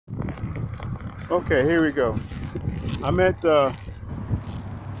Okay, here we go. I'm at the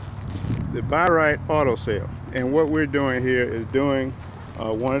Lite-Brite auto sale, and what we're doing here is doing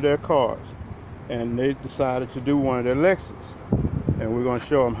one of their cars, and they decided to do one of their Lexus, and we're going to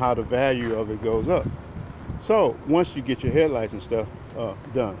show them how the value of it goes up. So once you get your headlights and stuff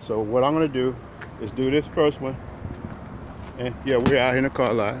done, so what I'm going to do is do this first one, and yeah, we're out here in the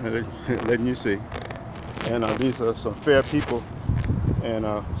car lot letting you see, and these are some fair people, and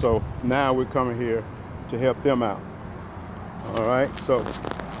so now we're coming here to help them out. All right, so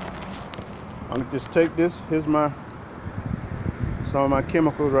I'm gonna just take this. Here's some of my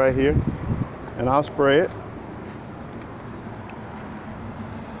chemicals right here, and I'll spray it.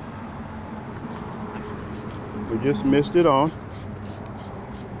 We just mist it on,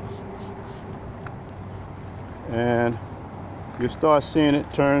 and you start seeing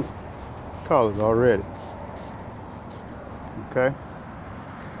it turn colors already. Okay,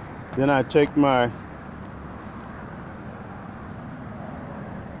 then I take my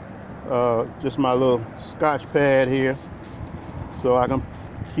just my little Scotch pad here, so I can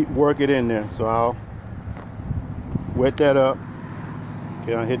work it in there. So I'll wet that up.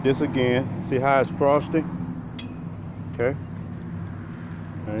 Okay, I'll hit this again. See how it's frosting? Okay,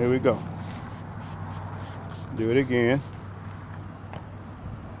 and here we go. Do it again.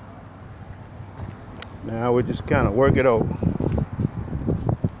 Now we just kind of work it over.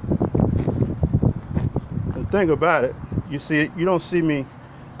 And think about it. You don't see me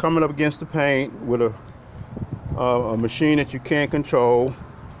coming up against the paint with a machine that you can't control,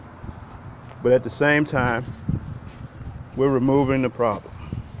 but at the same time we're removing the problem.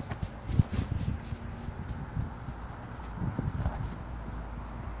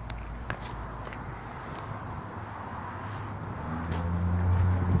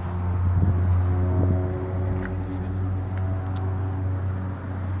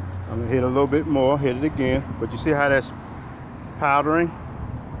 I'm gonna hit a little bit more, hit it again, but you see how that's powdering?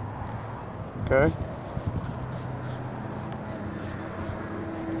 Okay.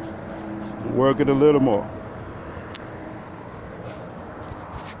 Work it a little more.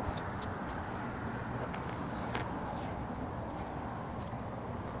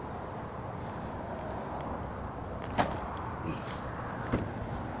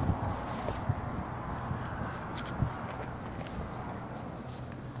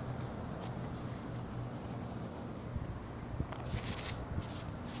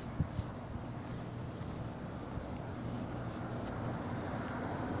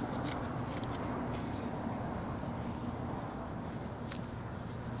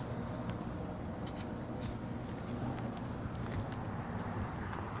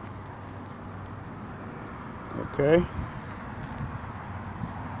 Okay.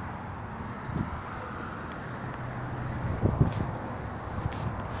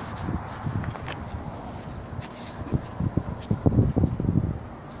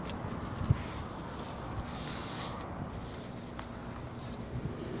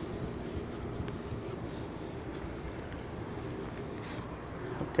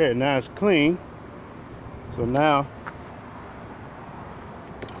 Okay, now it's clean. So now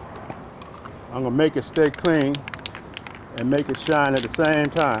I'm gonna make it stay clean and make it shine at the same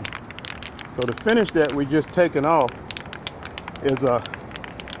time. So the finish that we just taken off is a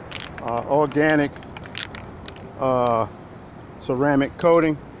organic ceramic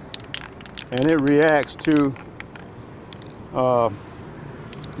coating, and it reacts to the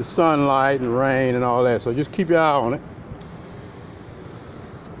sunlight and rain and all that. So just keep your eye on it.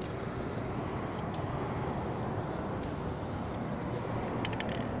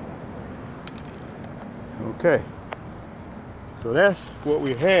 Okay, so that's what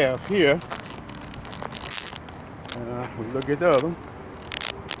we have here. We look at the other one.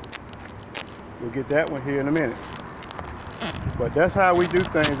 We'll get that one here in a minute. But that's how we do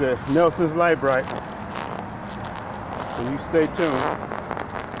things at Nelson's Lite-Brite. So you stay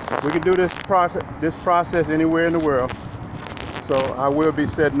tuned. We can do this process anywhere in the world. So I will be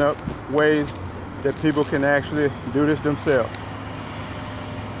setting up ways that people can actually do this themselves.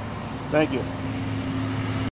 Thank you.